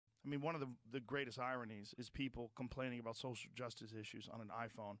I mean, one of the greatest ironies is people complaining about social justice issues on an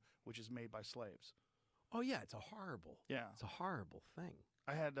iPhone, which is made by slaves. Oh, yeah, it's a horrible thing.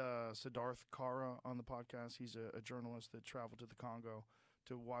 I had Siddharth Kara on the podcast. He's a journalist that traveled to the Congo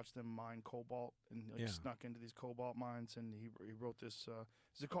to watch them mine cobalt and snuck into these cobalt mines. And he wrote this.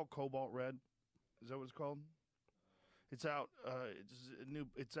 Is it called Cobalt Red? Is that what it's called? It's out.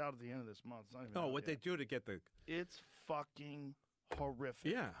 It's out at the end of this month. It's not even out what yet. they do to get the... It's fucking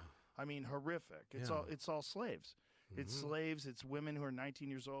horrific. Yeah. I mean, horrific. It's all slaves. It's slaves. It's women who are 19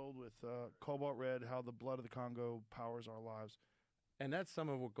 years old with Cobalt Red, how the blood of the Congo powers our lives. And that's some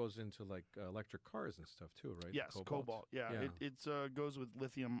of what goes into like electric cars and stuff too, right? Yes, cobalt. Yeah. It goes with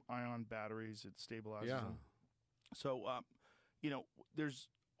lithium-ion batteries. It stabilizes them. So, there's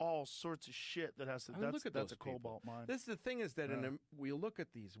all sorts of shit that has to... That's a cobalt mine. This is the thing is that we look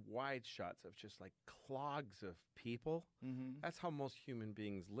at these wide shots of just like clogs of people. That's how most human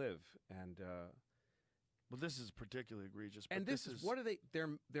beings live. And... Well, this is particularly egregious. And this is what are they?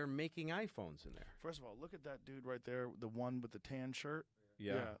 They're making iPhones in there. First of all, look at that dude right there, the one with the tan shirt.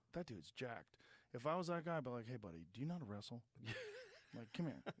 Yeah, that dude's jacked. If I was that guy, I'd be like, "Hey, buddy, do you know how to wrestle? Like, come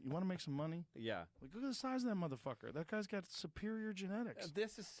here. You want to make some money? Yeah. Like, look at the size of that motherfucker. That guy's got superior genetics.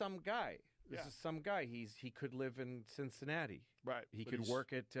 This is some guy. This is some guy. He could live in Cincinnati. Right. He could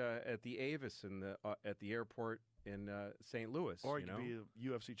work at the Avis at the airport in St. Louis. Or he could be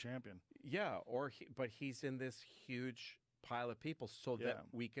a UFC champion. Yeah, but he's in this huge pile of people so that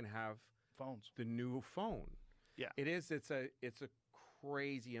we can have phones. The new phone. Yeah. It's a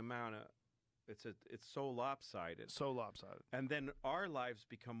crazy amount of it's so lopsided. So lopsided. And then our lives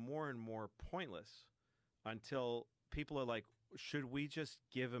become more and more pointless until people are like, should we just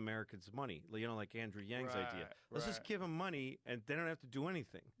give Americans money? Like Andrew Yang's idea. Let's just give them money and they don't have to do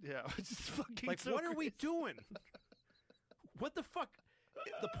anything. Yeah, it's just fucking like, so what are we doing? What the fuck?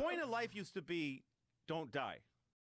 The point of life used to be, don't die.